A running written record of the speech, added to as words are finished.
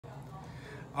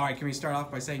All right, can we start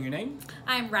off by saying your name?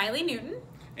 I'm Rylee Newton.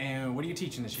 And what are you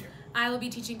teaching this year? I will be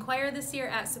teaching choir this year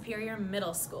at Superior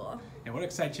Middle School. And what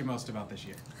excites you most about this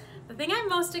year? The thing I'm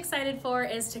most excited for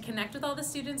is to connect with all the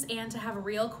students and to have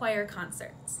real choir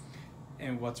concerts.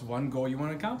 And what's one goal you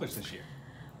want to accomplish this year?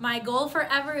 My goal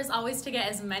forever is always to get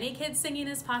as many kids singing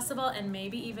as possible and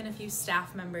maybe even a few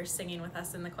staff members singing with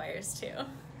us in the choirs too.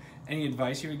 Any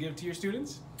advice you would give to your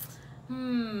students?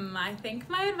 I think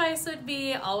my advice would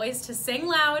be always to sing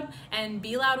loud and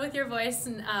be loud with your voice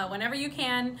whenever you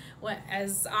can,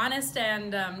 as honest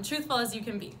and truthful as you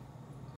can be.